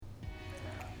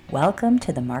Welcome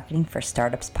to the Marketing for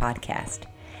Startups podcast.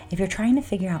 If you're trying to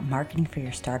figure out marketing for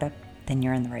your startup, then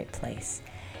you're in the right place.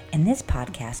 In this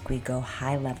podcast, we go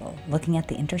high level, looking at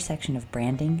the intersection of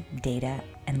branding, data,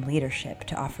 and leadership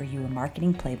to offer you a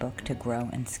marketing playbook to grow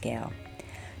and scale.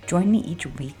 Join me each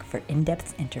week for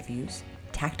in-depth interviews,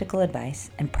 tactical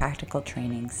advice, and practical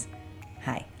trainings.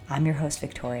 Hi, I'm your host,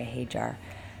 Victoria Hajar,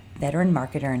 veteran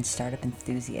marketer and startup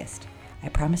enthusiast. I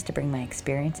promise to bring my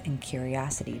experience and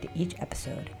curiosity to each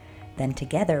episode. Then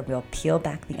together, we'll peel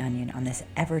back the onion on this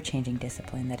ever-changing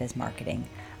discipline that is marketing.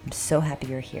 I'm so happy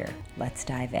you're here. Let's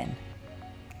dive in.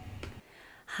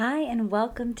 Hi, and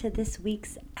welcome to this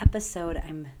week's episode.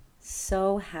 I'm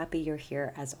so happy you're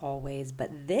here as always,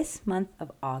 but this month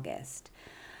of August,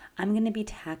 I'm going to be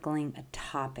tackling a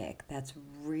topic that's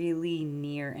really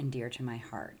near and dear to my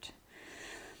heart,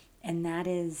 and that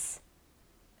is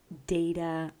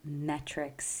data,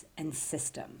 metrics, and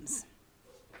systems.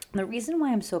 The reason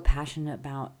why I'm so passionate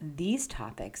about these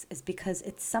topics is because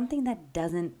it's something that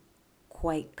doesn't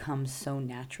quite come so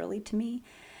naturally to me.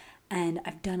 And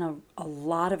I've done a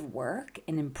lot of work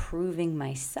in improving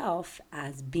myself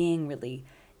as being really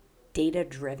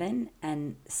data-driven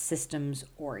and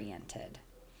systems-oriented.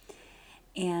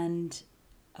 And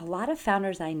a lot of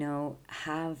founders I know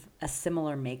have a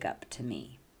similar makeup to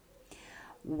me,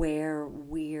 where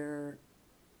we're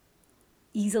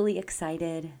easily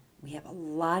excited. We have a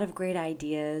lot of great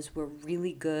ideas. We're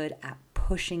really good at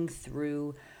pushing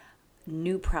through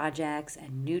new projects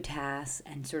and new tasks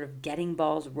and sort of getting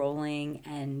balls rolling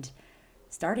and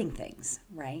starting things,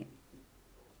 right?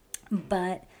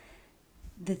 But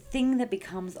the thing that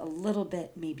becomes a little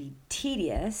bit maybe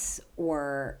tedious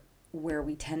or where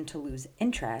we tend to lose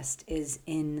interest is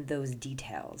in those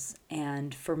details.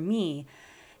 And for me,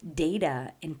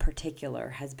 data in particular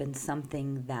has been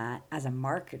something that as a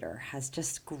marketer has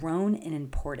just grown in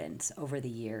importance over the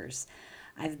years.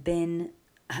 I've been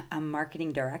a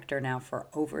marketing director now for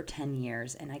over 10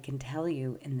 years, and I can tell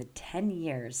you in the 10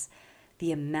 years,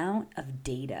 the amount of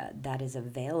data that is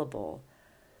available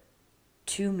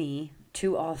to me,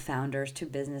 to all founders, to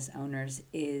business owners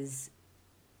is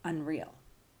unreal.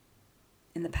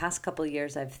 In the past couple of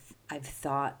years, I've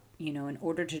thought, in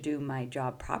order to do my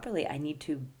job properly, I need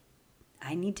to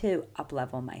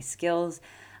up-level my skills.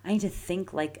 I need to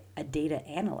think like a data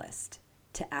analyst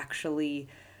to actually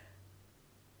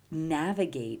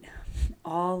navigate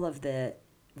all of the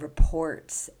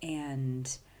reports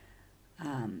and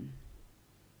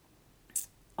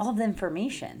all of the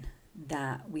information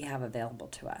that we have available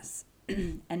to us.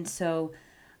 And so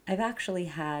I've actually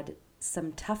had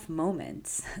some tough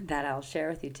moments that I'll share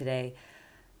with you today,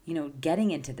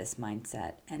 getting into this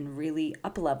mindset and really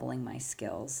up-leveling my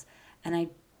skills. And I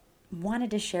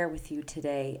wanted to share with you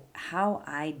today how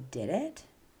I did it.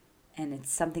 And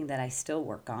it's something that I still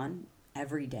work on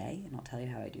every day, and I'll tell you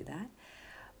how I do that.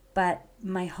 But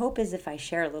my hope is if I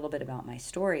share a little bit about my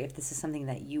story, if this is something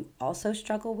that you also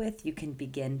struggle with, you can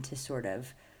begin to sort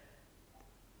of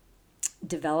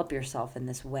develop yourself in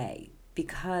this way.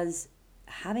 Because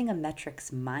having a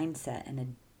metrics mindset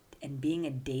and being a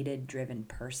data-driven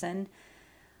person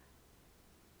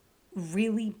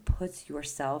really puts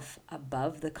yourself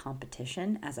above the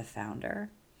competition as a founder.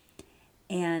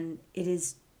 And it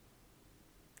is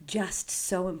just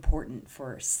so important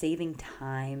for saving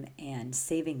time and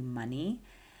saving money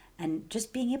and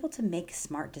just being able to make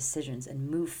smart decisions and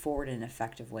move forward in an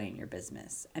effective way in your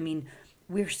business. I mean,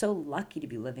 we're so lucky to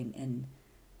be living in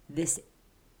this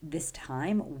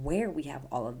time where we have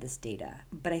all of this data.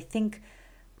 But I think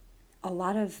a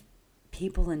lot of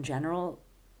people in general,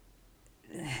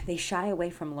 they shy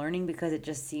away from learning because it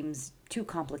just seems too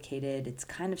complicated. It's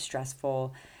kind of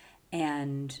stressful,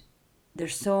 and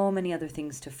there's so many other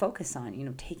things to focus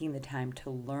on. Taking the time to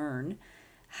learn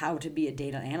how to be a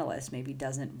data analyst maybe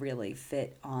doesn't really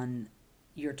fit on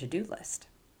your to-do list.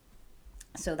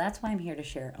 So that's why I'm here to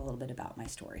share a little bit about my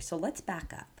story. So let's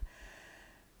back up.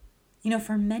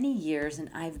 For many years, and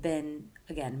I've been,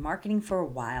 again, marketing for a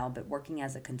while, but working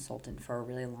as a consultant for a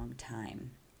really long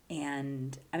time.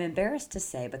 And I'm embarrassed to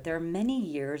say, but there are many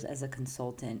years as a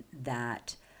consultant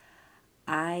that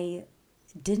I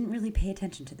didn't really pay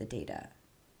attention to the data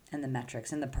and the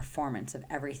metrics and the performance of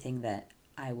everything that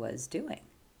I was doing.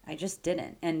 I just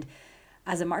didn't. And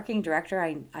as a marketing director,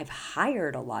 I've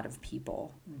hired a lot of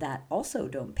people that also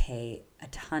don't pay a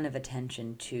ton of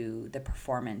attention to the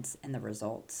performance and the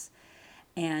results.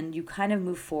 And you kind of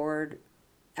move forward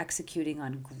executing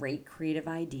on great creative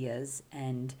ideas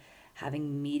and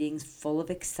having meetings full of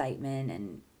excitement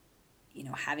and,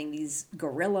 having these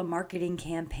guerrilla marketing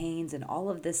campaigns and all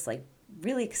of this like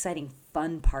really exciting,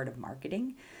 fun part of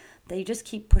marketing. that you just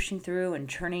keep pushing through and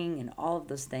churning and all of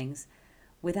those things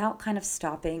without kind of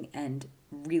stopping and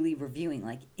really reviewing,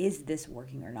 like, is this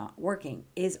working or not working?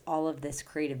 Is all of this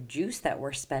creative juice that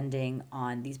we're spending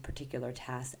on these particular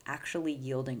tasks actually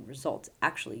yielding results,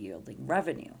 actually yielding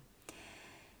revenue?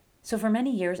 So for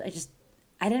many years,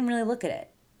 I didn't really look at it.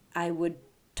 I would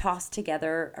toss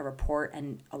together a report,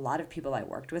 and a lot of people I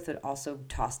worked with would also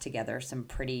toss together some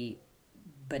pretty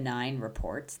benign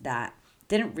reports that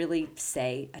didn't really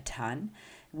say a ton.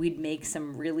 We'd make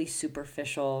some really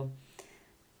superficial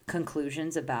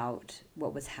conclusions about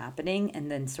what was happening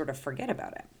and then sort of forget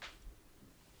about it.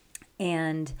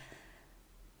 And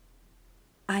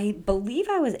I believe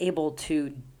I was able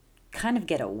to kind of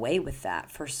get away with that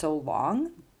for so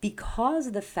long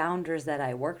because the founders that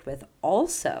I worked with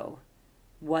also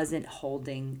wasn't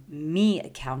holding me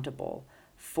accountable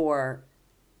for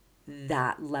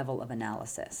that level of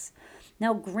analysis.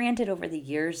 Now, granted, over the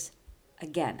years,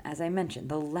 again, as I mentioned,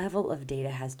 the level of data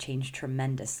has changed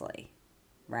tremendously,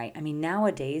 right? I mean,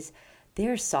 nowadays,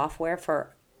 there's software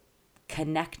for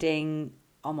connecting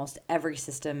almost every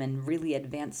system and really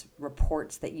advanced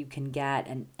reports that you can get.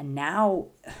 And now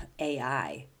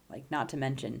AI, like, not to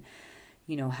mention,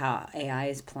 how AI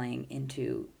is playing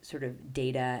into sort of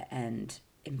data and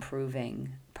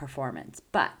improving performance.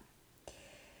 But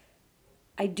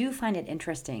I do find it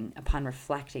interesting upon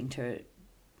reflecting to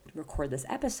record this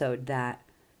episode that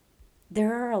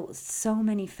there are so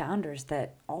many founders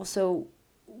that also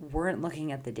weren't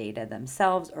looking at the data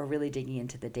themselves or really digging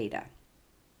into the data.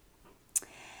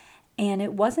 And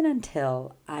it wasn't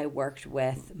until I worked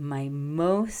with my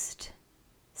most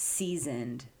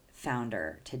seasoned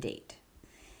founder to date.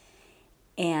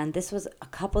 And this was a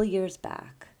couple years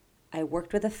back. I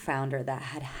worked with a founder that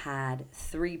had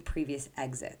 3 previous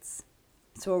exits.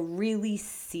 So a really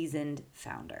seasoned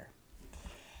founder.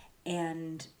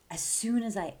 And as soon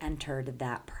as I entered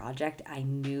that project, I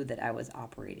knew that I was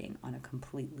operating on a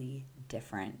completely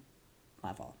different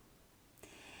level.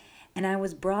 And I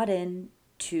was brought in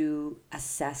to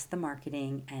assess the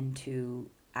marketing and to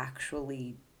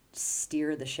actually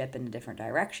steer the ship in a different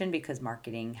direction because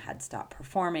marketing had stopped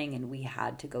performing and we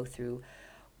had to go through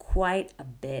quite a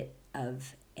bit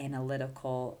of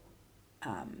analytical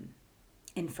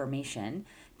information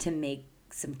to make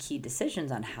some key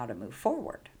decisions on how to move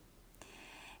forward.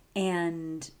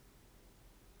 And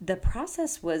the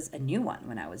process was a new one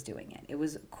when I was doing it. It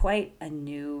was quite a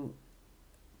new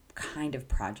kind of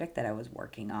project that I was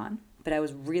working on, but I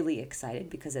was really excited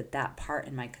because at that part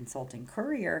in my consulting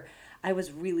career, I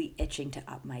was really itching to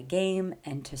up my game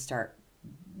and to start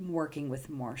working with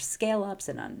more scale-ups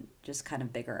and on just kind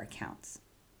of bigger accounts.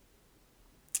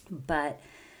 But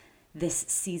this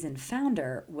seasoned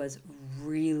founder was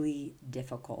really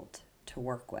difficult to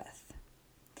work with.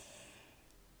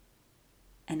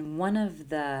 And one of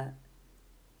the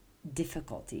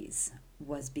difficulties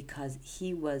was because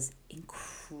he was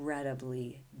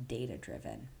incredibly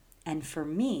data-driven. And for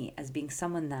me, as being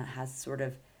someone that has sort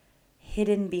of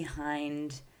hidden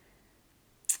behind,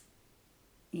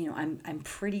 I'm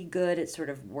pretty good at sort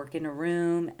of working a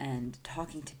room and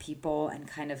talking to people and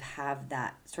kind of have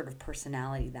that sort of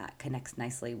personality that connects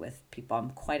nicely with people.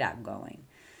 I'm quite outgoing.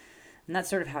 And that's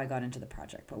sort of how I got into the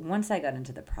project. But once I got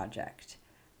into the project,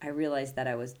 I realized that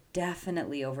I was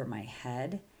definitely over my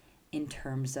head in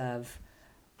terms of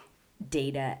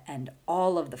data and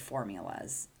all of the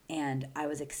formulas. And I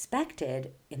was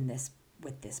expected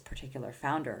with this particular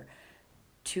founder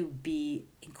to be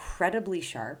incredibly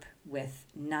sharp with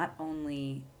not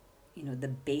only, the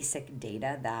basic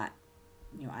data that,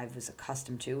 I was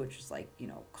accustomed to, which was like,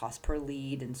 cost per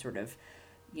lead and sort of,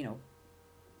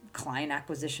 client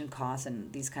acquisition costs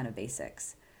and these kind of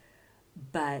basics,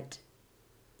 but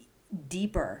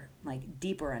deeper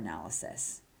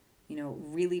analysis,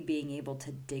 really being able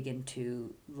to dig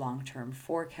into long-term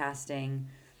forecasting.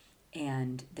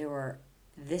 And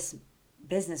this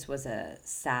business was a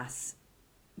SaaS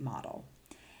model.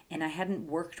 And I hadn't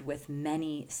worked with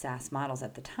many SaaS models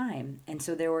at the time. And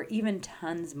so there were even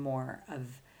tons more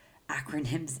of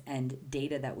acronyms and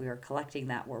data that we were collecting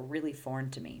that were really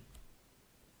foreign to me.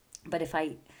 But if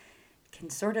I can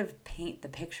sort of paint the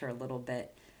picture a little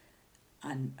bit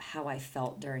on how I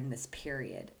felt during this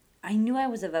period, I knew I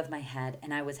was above my head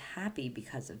and I was happy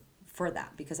because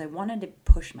I wanted to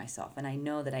push myself. And I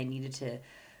know that I needed to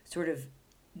sort of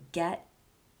get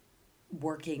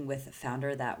working with a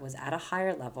founder that was at a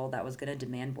higher level that was going to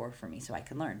demand more from me so I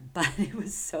could learn. But it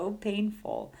was so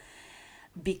painful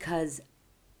because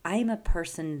I'm a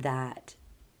person that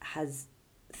has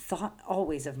thought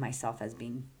always of myself as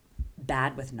being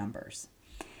bad with numbers.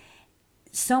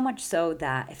 So much so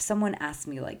that if someone asks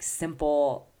me like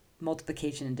simple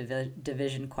multiplication and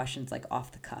division questions like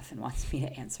off the cuff and wants me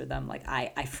to answer them, like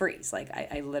I freeze. Like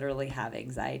I literally have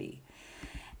anxiety.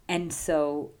 And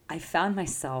so I found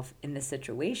myself in this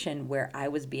situation where I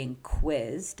was being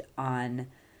quizzed on,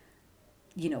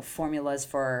 formulas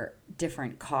for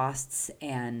different costs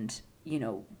and,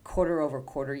 quarter over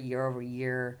quarter, year over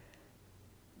year,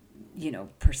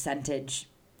 percentage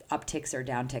upticks or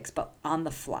downticks, but on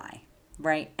the fly,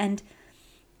 right? And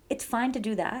it's fine to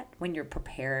do that when you're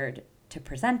prepared to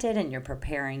present it and you're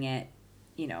preparing it,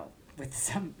 with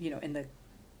some, in the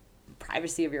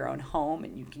privacy of your own home,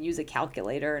 and you can use a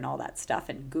calculator and all that stuff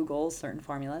and Google certain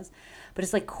formulas. But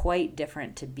it's like quite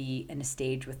different to be in a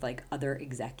stage with like other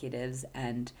executives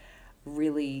and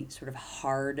really sort of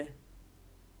hard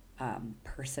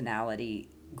personality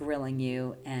grilling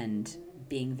you and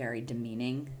being very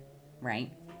demeaning,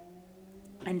 right?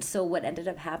 And so what ended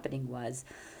up happening was,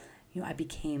 I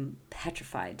became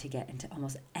petrified to get into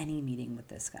almost any meeting with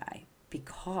this guy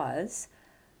because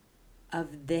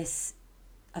of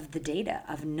the data,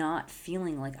 of not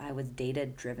feeling like I was data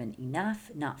driven enough,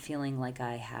 not feeling like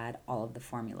I had all of the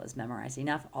formulas memorized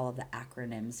enough, all of the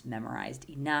acronyms memorized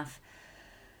enough.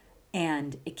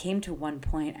 And it came to one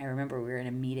point, I remember we were in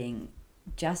a meeting,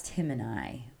 just him and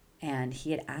I, and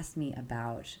he had asked me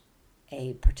about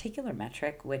a particular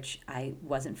metric which I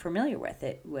wasn't familiar with.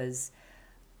 It was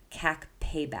CAC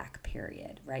payback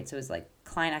period, right? So it was like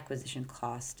client acquisition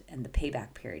cost and the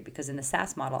payback period, because in the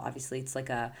SaaS model, obviously it's like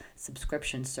a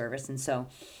subscription service. And so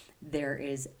there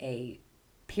is a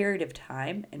period of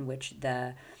time in which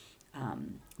the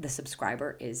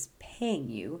subscriber is paying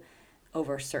you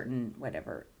over certain,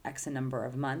 whatever, X a number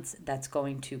of months, that's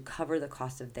going to cover the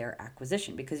cost of their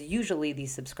acquisition, because usually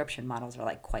these subscription models are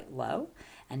like quite low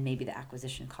and maybe the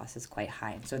acquisition cost is quite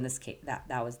high. And so in this case,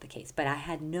 that was the case. But I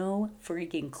had no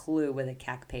freaking clue what a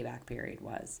CAC payback period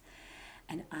was.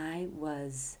 And I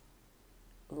was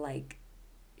like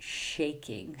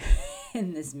shaking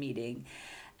in this meeting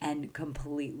and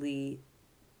completely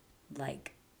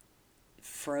like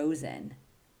frozen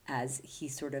as he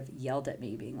sort of yelled at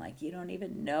me, being like, you don't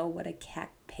even know what a CAC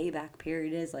payback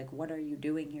period is. Like, what are you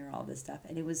doing here? All this stuff.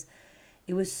 And it was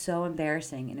so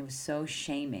embarrassing and it was so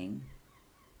shaming.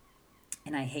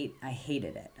 And I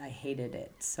hated it. I hated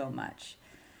it so much.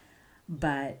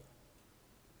 But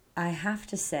I have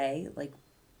to say, like,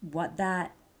 what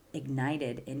that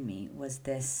ignited in me was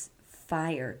this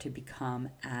fire to become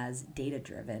as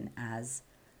data-driven as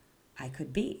I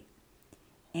could be.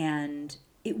 And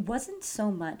it wasn't so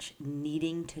much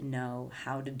needing to know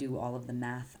how to do all of the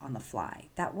math on the fly.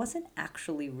 That wasn't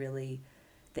actually really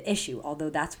the issue,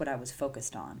 although that's what I was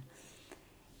focused on.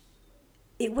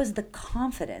 It was the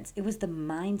confidence, it was the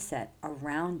mindset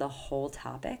around the whole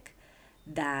topic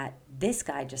that this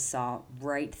guy just saw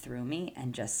right through me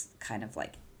and just kind of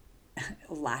like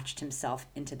latched himself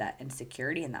into that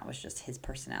insecurity, and that was just his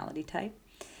personality type.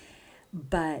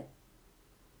 But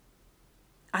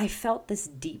I felt this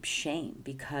deep shame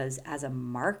because as a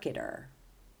marketer,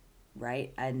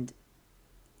 right, and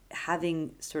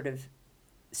having sort of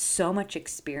so much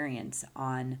experience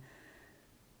on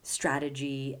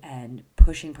strategy and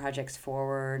pushing projects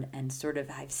forward, and sort of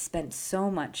I've spent so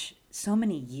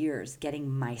many years getting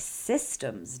my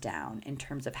systems down in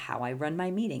terms of how I run my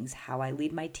meetings, how I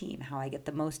lead my team, how I get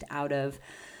the most out of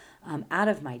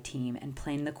my team, and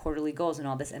plan the quarterly goals and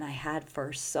all this. And I had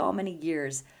for so many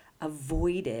years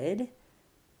avoided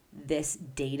this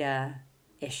data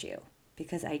issue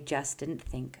because I just didn't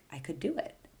think I could do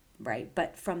it, right?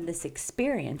 But from this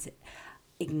experience,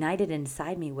 ignited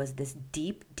inside me was this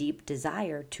deep, deep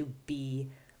desire to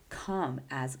become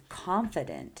as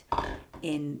confident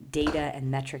in data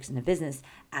and metrics in the business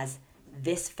as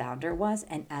this founder was,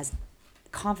 and as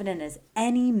confident as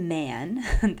any man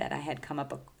that I had come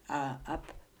up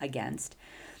against,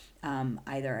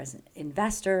 either as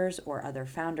investors or other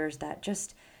founders, that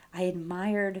just I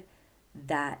admired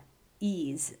that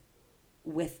ease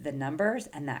with the numbers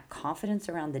and that confidence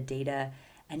around the data,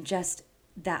 and just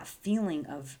that feeling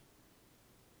of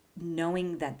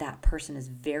knowing that that person is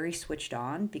very switched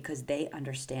on because they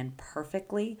understand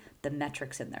perfectly the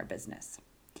metrics in their business.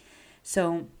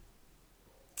 So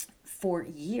for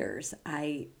years,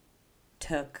 I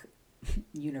took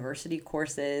university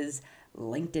courses,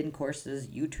 LinkedIn courses,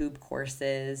 YouTube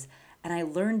courses, and I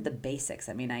learned the basics.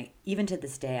 I mean, even to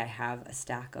this day, I have a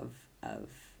stack of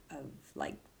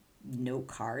like note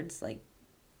cards, like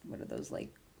what are those,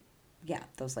 like, yeah,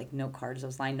 those like note cards,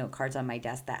 those line note cards on my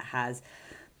desk that has,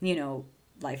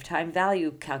 lifetime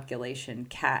value calculation,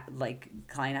 like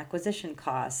client acquisition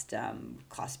cost,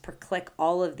 cost per click,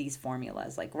 all of these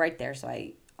formulas like right there. So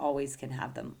I always can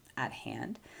have them at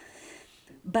hand.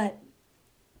 But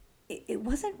it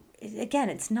wasn't, again,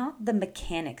 it's not the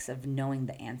mechanics of knowing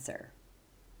the answer.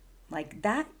 Like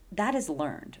that is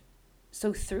learned.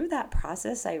 So through that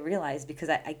process, I realized, because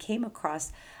I came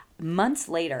across months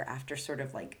later, after sort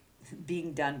of like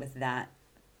being done with that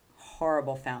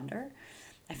horrible founder,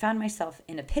 I found myself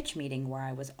in a pitch meeting where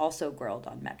I was also grilled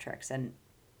on metrics and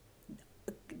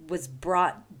was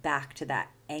brought back to that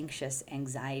anxious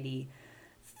anxiety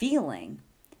feeling.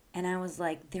 And I was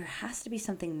like, there has to be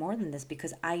something more than this,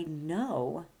 because I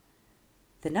know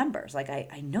the numbers. Like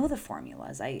I know the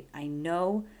formulas. I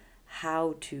know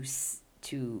how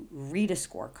to read a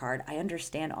scorecard. I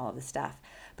understand all of the stuff,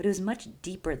 but it was much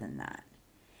deeper than that.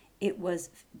 It was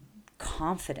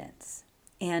confidence.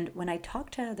 And when I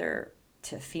talk to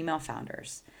female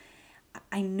founders,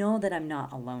 I know that I'm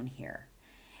not alone here.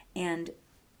 And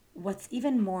what's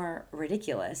even more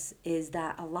ridiculous is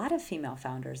that a lot of female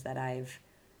founders that I've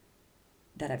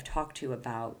talked to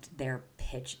about their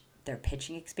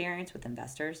pitching experience with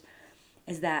investors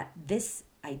is that this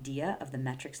idea of the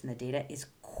metrics and the data is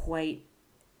quite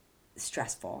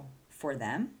stressful for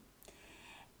them.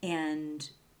 And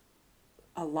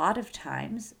a lot of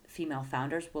times female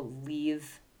founders will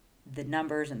leave the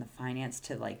numbers and the finance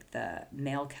to like the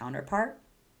male counterpart.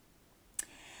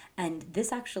 And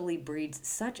this actually breeds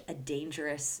such a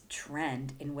dangerous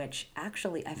trend, in which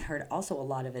actually I've heard also a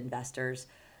lot of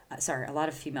a lot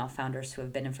of female founders who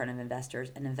have been in front of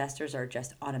investors, and investors are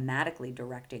just automatically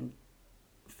directing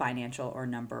financial or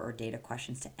number or data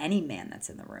questions to any man that's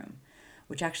in the room,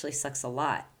 which actually sucks a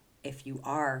lot if you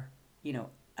are,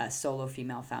 a solo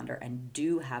female founder and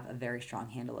do have a very strong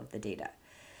handle of the data.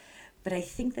 But I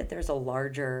think that there's a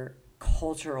larger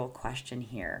cultural question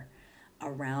here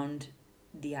around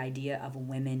the idea of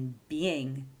women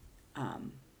being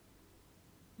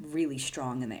really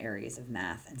strong in the areas of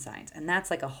math and science. And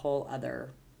that's like a whole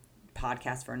other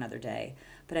podcast for another day.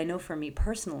 But I know for me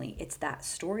personally, it's that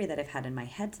story that I've had in my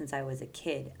head since I was a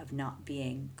kid of not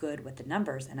being good with the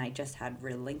numbers. And I just had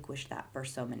relinquished that for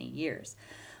so many years.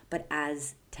 But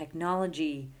as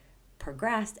technology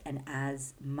progressed, and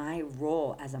as my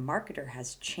role as a marketer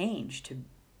has changed to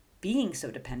being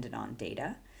so dependent on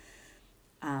data,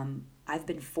 I've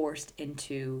been forced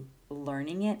into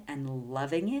learning it and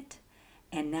loving it.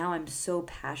 And now I'm so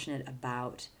passionate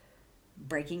about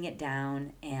breaking it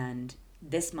down. And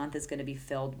this month is going to be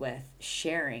filled with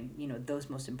sharing, those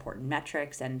most important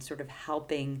metrics, and sort of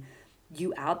helping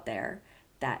you out there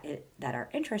that are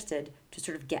interested to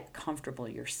sort of get comfortable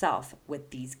yourself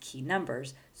with these key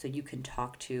numbers, so you can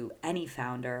talk to any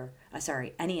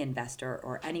any investor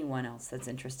or anyone else that's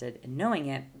interested in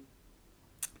knowing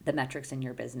the metrics in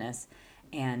your business,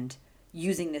 and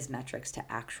using these metrics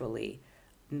to actually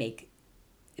make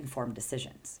informed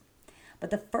decisions.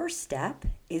 But the first step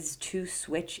is to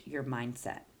switch your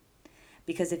mindset.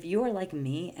 Because if you are like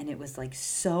me and it was like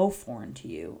so foreign to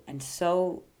you and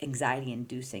so anxiety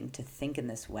inducing to think in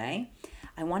this way,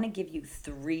 I want to give you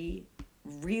 3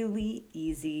 really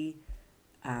easy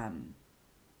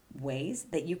ways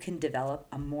that you can develop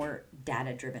a more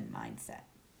data-driven mindset.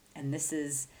 And this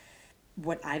is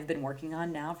what I've been working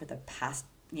on now for the past,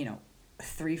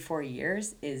 3-4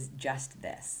 years, is just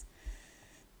this.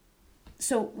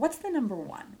 So what's the number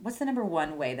one? What's the number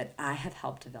one way that I have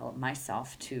helped develop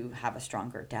myself to have a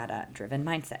stronger data-driven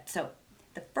mindset? So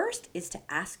the first is to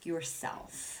ask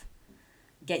yourself,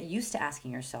 get used to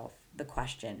asking yourself the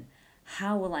question,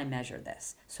 how will I measure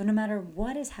this? So no matter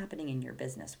what is happening in your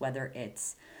business, whether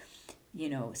it's,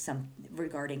 some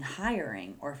regarding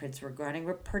hiring, or if it's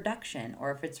regarding production, or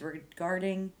if it's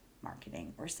regarding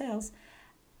marketing or sales,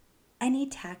 any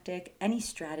tactic, any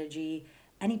strategy,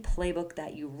 any playbook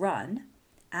that you run,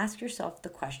 ask yourself the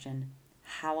question,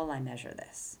 how will I measure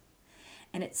this?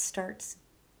 And it starts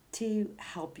to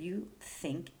help you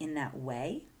think in that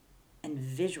way, and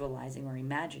visualizing or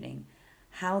imagining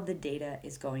how the data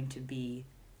is going to be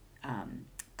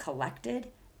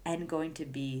collected and going to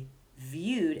be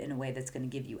viewed in a way that's going to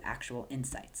give you actual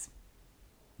insights.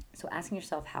 So asking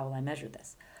yourself, how will I measure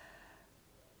this?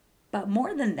 But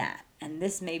more than that, and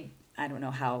I don't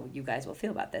know how you guys will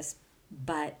feel about this,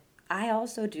 but I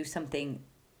also do something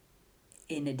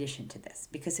in addition to this,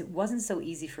 because it wasn't so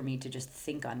easy for me to just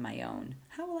think on my own,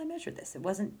 how will I measure this? It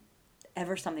wasn't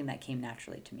ever something that came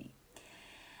naturally to me.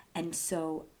 And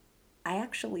so I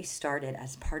actually started,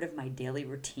 as part of my daily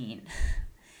routine,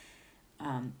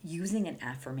 using an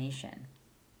affirmation.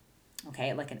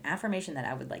 Okay, like an affirmation that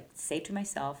I would say to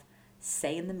myself,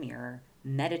 say in the mirror,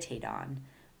 meditate on,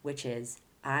 which is,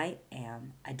 I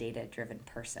am a data-driven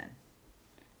person.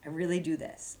 I really do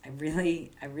this. I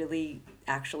really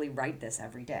actually write this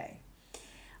every day.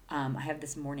 I have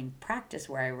this morning practice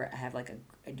where I have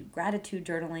I do gratitude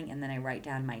journaling, and then I write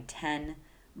down my 10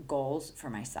 goals for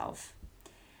myself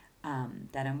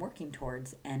that I'm working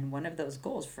towards. And one of those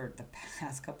goals for the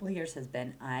past couple of years has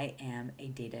been, I am a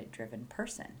data-driven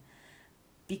person,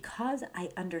 because I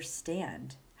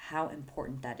understand how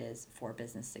important that is for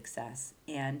business success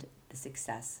and the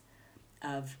success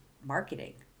of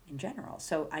marketing in general.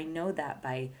 So I know that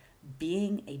by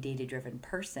being a data-driven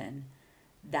person,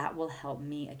 that will help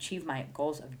me achieve my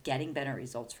goals of getting better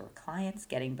results for clients,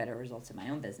 getting better results in my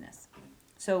own business.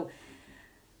 So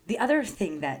the other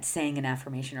thing that saying an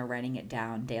affirmation or writing it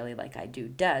down daily like I do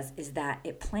does is that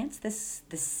it plants this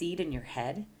seed in your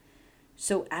head.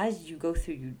 So as you go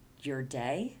through your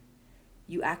day,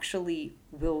 you actually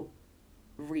will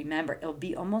remember. It'll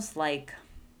be almost like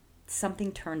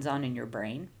something turns on in your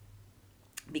brain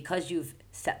because you've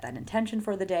set that intention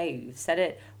for the day, you've said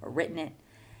it or written it,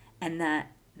 and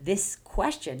that this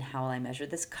question, how will I measure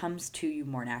this, comes to you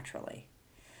more naturally.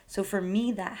 So for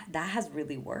me, that has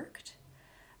really worked.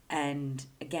 And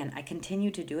again, I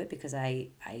continue to do it because I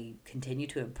continue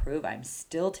to improve. I'm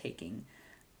still taking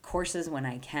courses when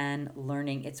I can,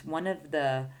 learning. It's one of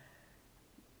the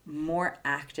more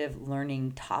active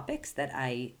learning topics that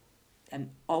I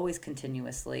am always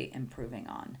continuously improving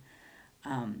on,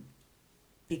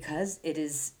 because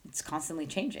it's constantly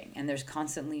changing, and there's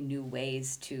constantly new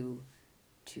ways to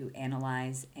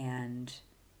analyze and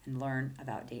learn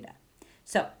about data.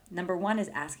 So number one is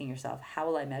asking yourself, how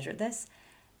will I measure this?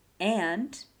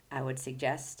 And I would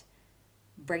suggest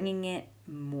bringing it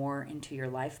more into your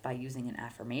life by using an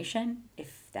affirmation,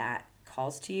 if that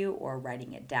calls to you, or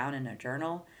writing it down in a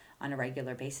journal on a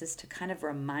regular basis to kind of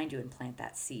remind you and plant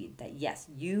that seed that yes,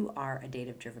 you are a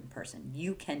data-driven person.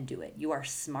 You can do it. You are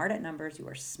smart at numbers. You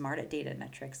are smart at data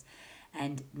metrics,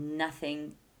 and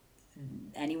nothing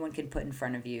anyone can put in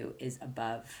front of you is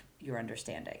above your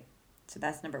understanding. So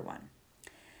that's number one.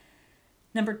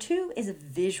 Number two is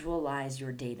visualize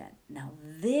your data. Now,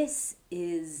 this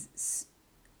is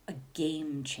a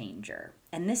game changer.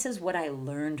 And this is what I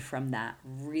learned from that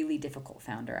really difficult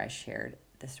founder I shared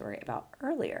the story about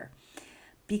earlier.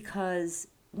 Because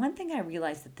one thing I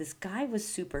realized that this guy was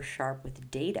super sharp with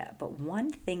data, but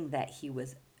one thing that he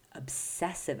was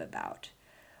obsessive about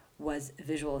was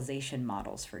visualization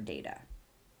models for data.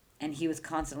 And he was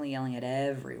constantly yelling at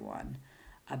everyone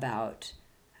about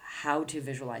how to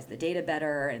visualize the data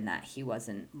better, and that he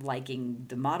wasn't liking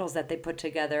the models that they put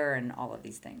together and all of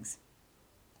these things.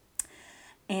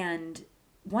 And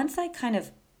once I kind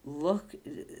of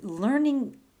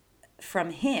learning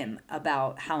from him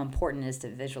about how important it is to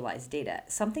visualize data,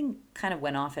 something kind of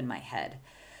went off in my head.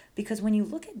 Because when you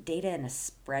look at data in a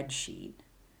spreadsheet,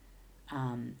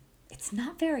 it's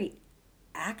not very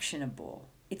actionable.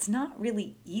 It's not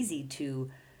really easy to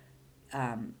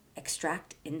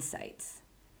extract insights.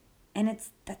 And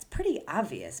that's pretty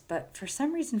obvious, but for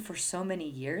some reason, for so many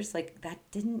years, that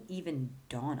didn't even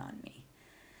dawn on me.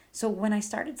 So when I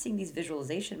started seeing these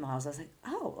visualization models, I was like,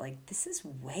 oh, this is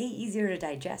way easier to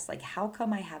digest. How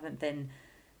come I haven't been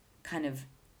kind of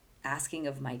asking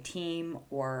of my team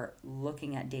or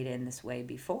looking at data in this way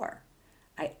before?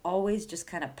 I always just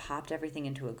kind of popped everything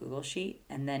into a Google sheet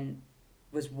and then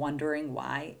was wondering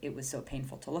why it was so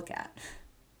painful to look at.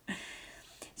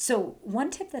 So one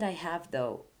tip that I have,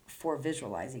 though, for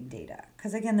visualizing data,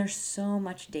 because again, there's so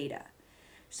much data.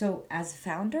 So as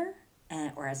founder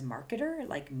or as marketer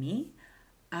like me,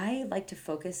 I like to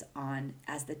focus on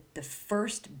as the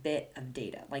first bit of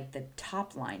data, the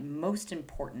top line, most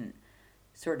important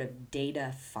sort of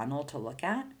data funnel to look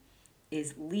at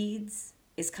is leads,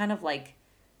 is kind of like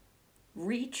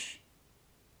reach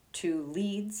to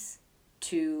leads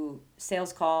to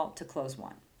sales call to close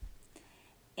one.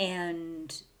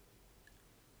 And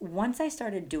once I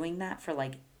started doing that for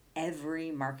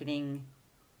every marketing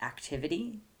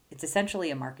activity, it's essentially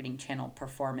a marketing channel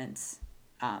performance.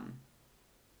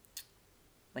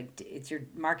 It's your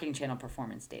marketing channel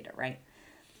performance data, right?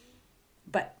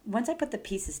 But once I put the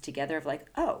pieces together of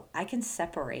oh, I can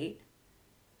separate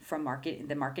from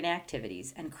the marketing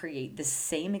activities and create the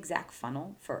same exact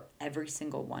funnel for every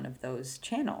single one of those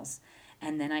channels.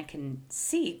 And then I can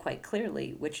see quite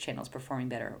clearly which channel is performing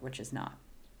better, which is not.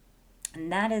 And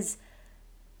that is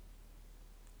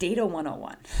data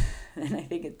 101. And I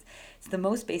think it's the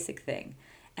most basic thing.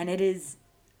 And it is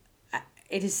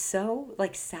so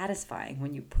satisfying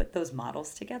when you put those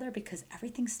models together, because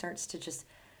everything starts to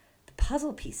the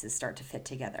puzzle pieces start to fit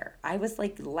together. I was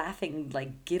laughing,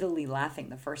 giddily laughing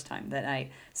the first time that I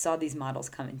saw these models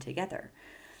coming together.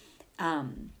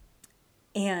 And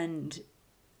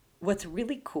what's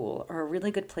really cool, or a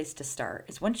really good place to start,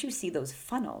 is once you see those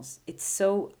funnels, it's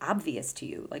so obvious to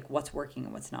you, like what's working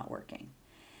and what's not working.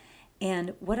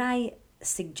 And what I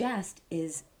suggest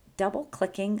is double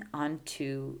clicking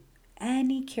onto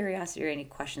any curiosity or any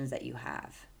questions that you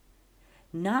have.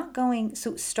 Not going,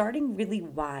 so starting really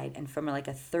wide and from like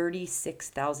a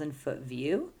 36,000 foot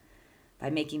view by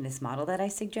making this model that I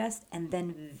suggest, and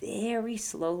then very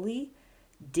slowly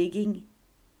digging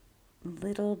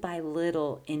little by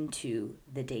little into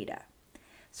the data.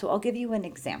 So I'll give you an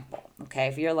example, okay?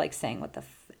 If you're like saying, what the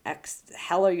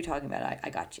hell are you talking about? I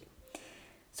got you.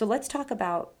 So let's talk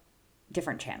about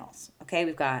different channels, okay?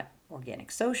 We've got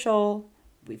organic social,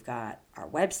 we've got our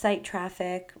website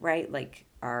traffic, right? Like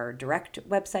our direct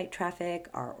website traffic,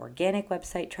 our organic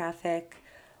website traffic,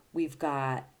 we've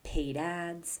got paid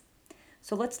ads.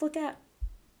 So let's look at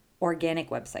organic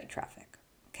website traffic,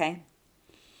 okay?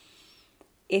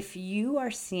 If you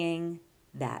are seeing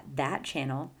that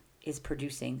channel is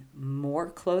producing more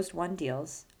closed won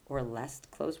deals or less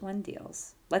closed won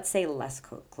deals, let's say less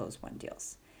closed won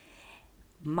deals,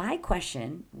 my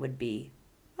question would be,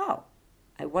 oh,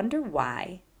 I wonder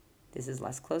why this is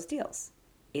less closed deals.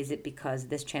 Is it because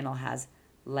this channel has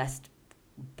less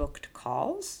booked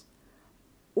calls?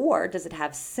 Or does it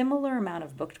have similar amount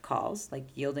of booked calls,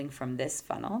 like yielding from this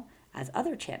funnel, as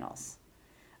other channels?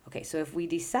 Okay, so if we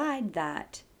decide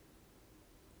that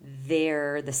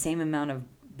they're the same amount of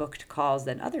booked calls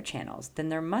than other channels, then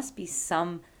there must be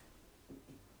some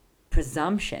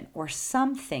presumption or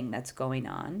something that's going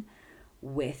on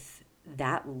with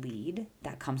that lead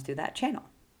that comes through that channel.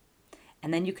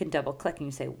 And then you can double click and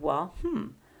you say, well,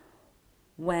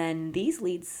 when these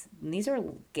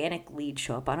organic leads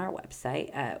show up on our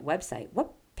website,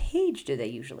 what page do they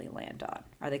usually land on?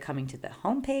 Are they coming to the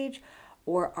home page,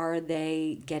 or are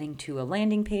they getting to a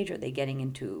landing page, or are they getting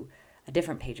into a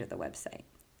different page of the website?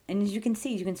 And as you can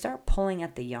see, you can start pulling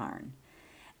at the yarn.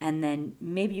 And then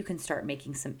maybe you can start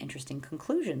making some interesting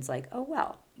conclusions like, oh,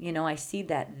 well, I see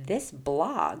that this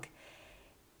blog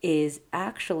is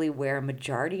actually where a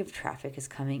majority of traffic is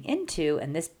coming into,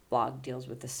 and this blog deals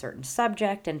with a certain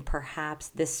subject, and perhaps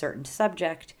this certain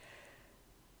subject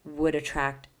would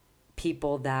attract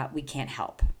people that we can't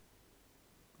help,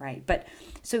 right? But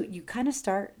so you kind of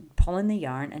start pulling the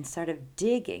yarn and sort of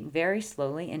digging very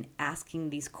slowly and asking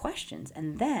these questions,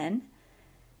 and then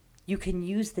you can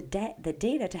use the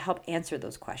data to help answer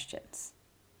those questions.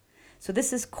 So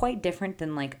this is quite different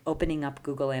than like opening up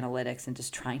Google Analytics and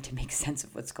just trying to make sense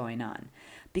of what's going on,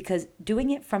 because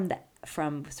doing it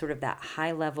from sort of that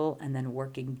high level and then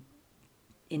working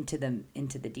into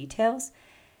the details,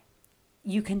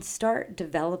 you can start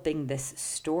developing this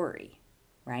story,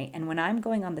 right? And when I'm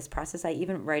going on this process, I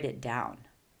even write it down.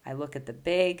 I look at the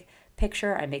big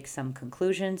picture, I make some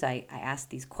conclusions, I ask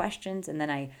these questions, and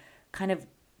then I kind of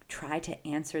try to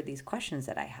answer these questions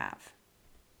that I have.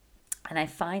 And I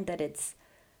find that it's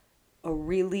a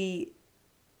really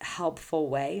helpful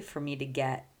way for me to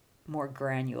get more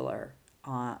granular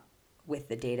with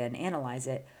the data and analyze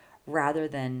it, rather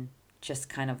than just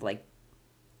kind of like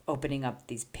opening up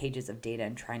these pages of data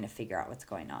and trying to figure out what's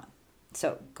going on.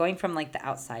 So going from like the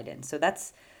outside in. So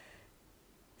that's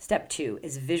step 2,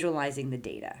 is visualizing the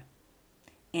data.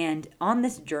 And on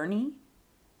this journey,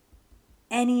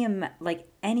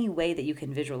 any way that you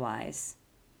can visualize,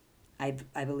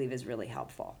 I believe is really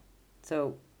helpful.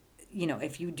 So,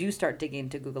 if you do start digging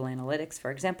into Google Analytics, for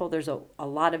example, there's a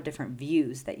lot of different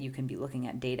views that you can be looking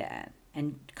at data in,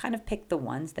 and kind of pick the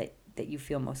ones that you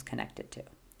feel most connected to,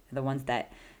 the ones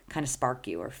that kind of spark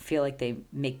you or feel like they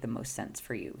make the most sense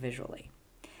for you visually.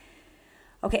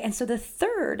 Okay, and so the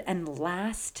third and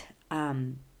last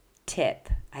tip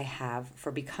I have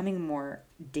for becoming more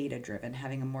data-driven,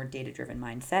 having a more data-driven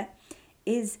mindset,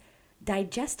 is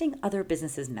digesting other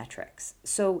businesses' metrics.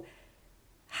 So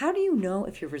how do you know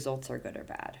if your results are good or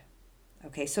bad?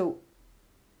 Okay, so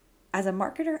as a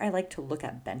marketer, I like to look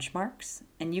at benchmarks,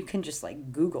 and you can just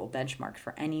like Google benchmarks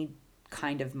for any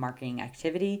kind of marketing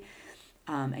activity,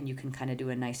 and you can kind of do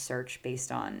a nice search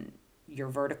based on your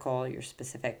vertical, your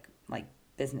specific like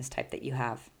business type that you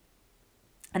have.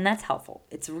 And that's helpful.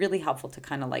 It's really helpful to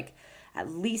kind of like at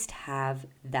least have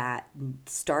that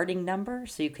starting number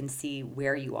so you can see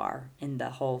where you are in the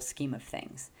whole scheme of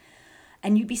things.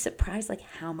 And you'd be surprised like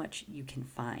how much you can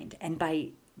find. And by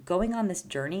going on this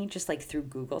journey, just like through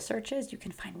Google searches, you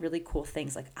can find really cool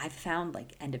things. Like I've found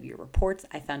like end of year reports,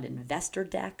 I found investor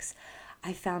decks,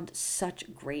 I found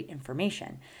such great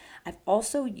information. I've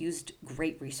also used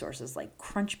great resources like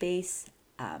Crunchbase,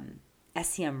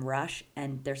 SEMrush,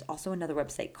 and there's also another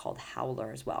website called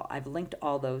Howler as well. I've linked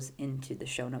all those into the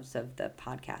show notes of the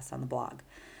podcast on the blog.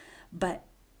 But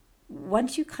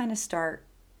once you kind of start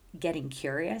getting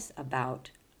curious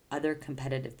about other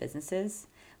competitive businesses,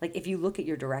 like if you look at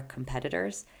your direct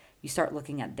competitors, you start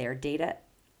looking at their data.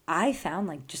 I found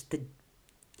like just the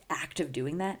act of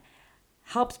doing that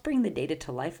helps bring the data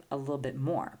to life a little bit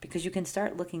more, because you can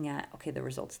start looking at, okay, the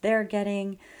results they're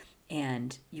getting.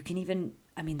 And you can even,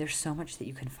 there's so much that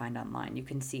you can find online. You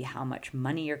can see how much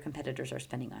money your competitors are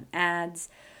spending on ads.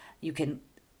 You can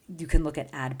look at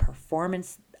ad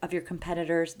performance of your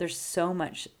competitors. There's so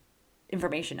much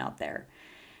information out there.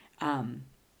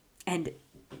 And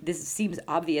this seems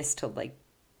obvious to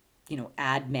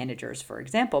ad managers, for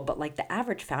example, but like the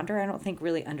average founder, I don't think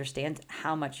really understands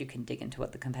how much you can dig into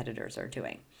what the competitors are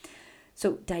doing.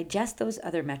 So digest those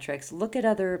other metrics, look at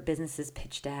other businesses'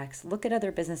 pitch decks, look at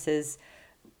other businesses'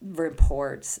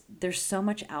 reports. There's so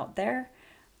much out there,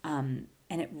 and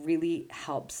it really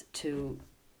helps to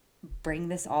bring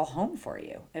this all home for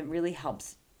you. It really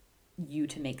helps you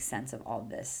to make sense of all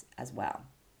this as well.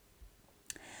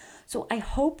 So I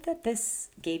hope that this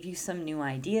gave you some new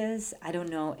ideas. I don't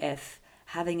know if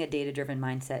having a data-driven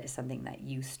mindset is something that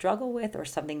you struggle with or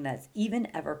something that's even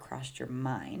ever crossed your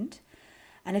mind.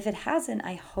 And if it hasn't,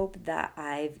 I hope that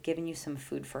I've given you some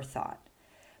food for thought,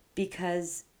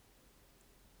 because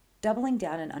doubling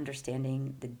down and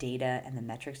understanding the data and the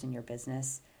metrics in your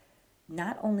business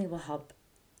not only will help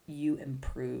you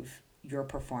improve your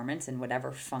performance in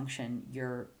whatever function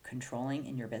you're controlling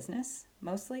in your business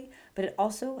mostly, but it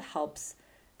also helps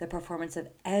the performance of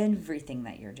everything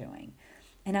that you're doing.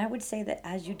 And I would say that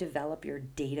as you develop your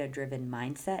data-driven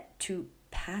mindset, to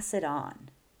pass it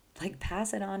on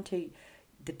to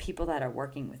the people that are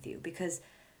working with you. Because,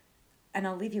 and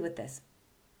I'll leave you with this,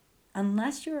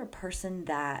 unless you're a person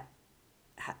that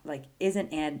is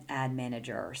an ad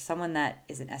manager or someone that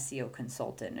is an SEO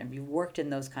consultant, and you've worked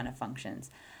in those kind of functions,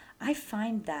 I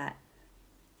find that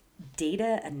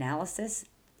data analysis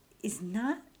is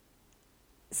not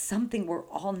something we're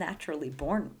all naturally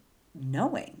born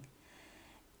knowing.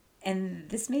 And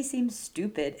this may seem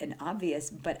stupid and obvious,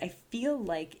 but I feel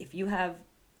like if you have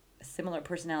a similar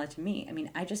personality to me,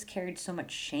 I just carried so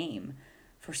much shame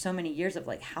for so many years of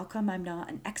how come I'm not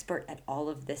an expert at all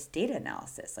of this data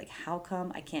analysis? How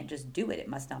come I can't just do it? It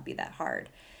must not be that hard.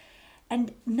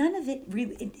 And none of it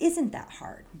really, it isn't that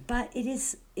hard, but it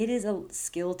is a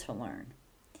skill to learn.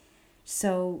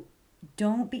 So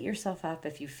don't beat yourself up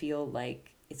if you feel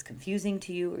like it's confusing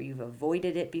to you or you've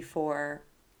avoided it before.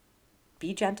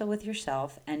 Be gentle with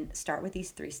yourself and start with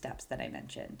these 3 steps that I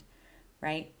mentioned,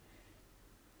 right?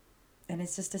 And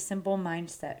it's just a simple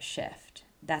mindset shift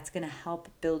that's going to help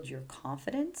build your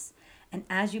confidence. And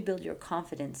as you build your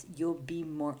confidence, you'll be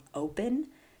more open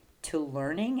to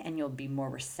learning, and you'll be more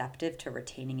receptive to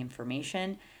retaining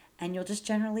information, and you'll just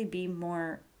generally be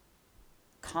more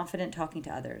confident talking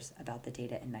to others about the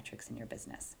data and metrics in your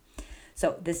business.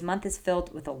 So this month is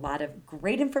filled with a lot of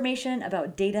great information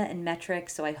about data and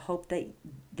metrics. So I hope that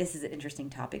this is an interesting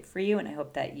topic for you, and I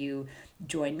hope that you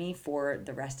join me for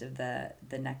the rest of the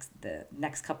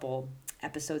next couple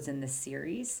episodes in this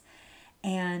series.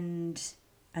 And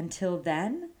until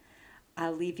then,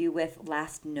 I'll leave you with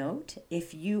last note.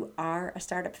 If you are a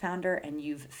startup founder and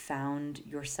you've found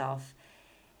yourself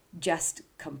just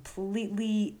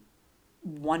completely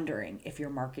wondering if your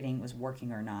marketing was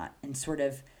working or not, and sort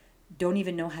of don't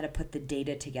even know how to put the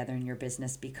data together in your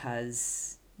business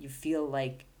because you feel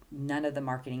like none of the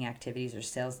marketing activities or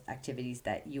sales activities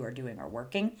that you are doing are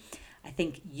working, I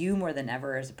think you more than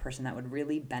ever is a person that would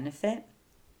really benefit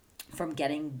from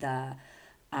getting the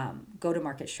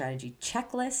go-to-market strategy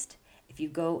checklist. If you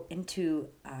go into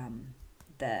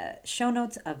the show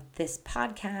notes of this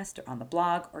podcast or on the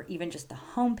blog or even just the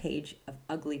homepage of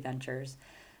Ugly Ventures,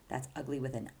 that's ugly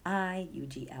with an I,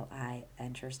 UGLI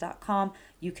ventures.com,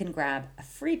 you can grab a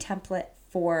free template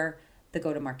for the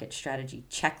go-to-market strategy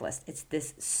checklist. It's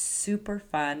this super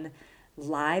fun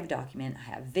live document. I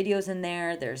have videos in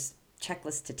there. There's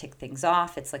checklists to tick things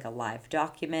off. It's like a live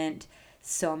document.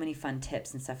 So many fun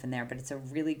tips and stuff in there, but it's a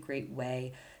really great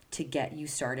way to get you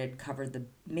started,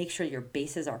 make sure your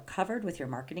bases are covered with your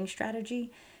marketing strategy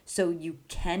so you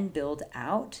can build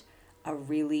out a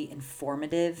really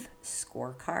informative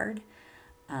scorecard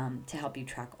to help you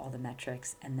track all the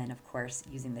metrics. And then, of course,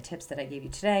 using the tips that I gave you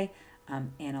today,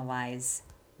 analyze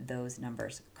those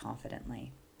numbers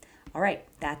confidently. All right,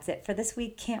 that's it for this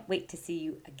week. Can't wait to see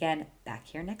you again back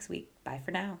here next week. Bye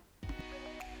for now.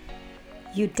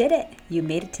 You did it. You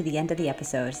made it to the end of the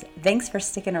episode. Thanks for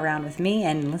sticking around with me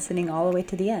and listening all the way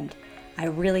to the end. I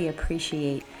really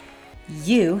appreciate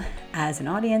you as an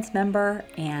audience member,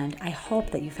 and I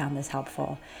hope that you found this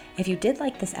helpful. If you did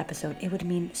like this episode, it would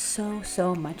mean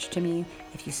so much to me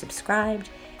if you subscribed,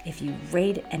 If you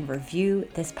rate and review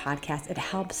this podcast, it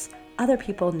helps other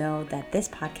people know that this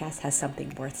podcast has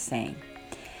something worth saying.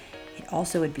 It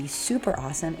also would be super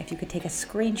awesome if you could take a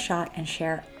screenshot and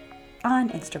share on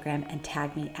Instagram and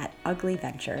tag me at Ugly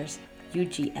Ventures,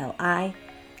 UGLI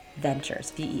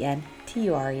Ventures,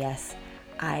 VENTURES.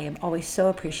 I am always so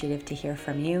appreciative to hear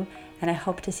from you, and I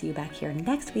hope to see you back here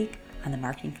next week on the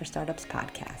Marketing for Startups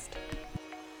podcast.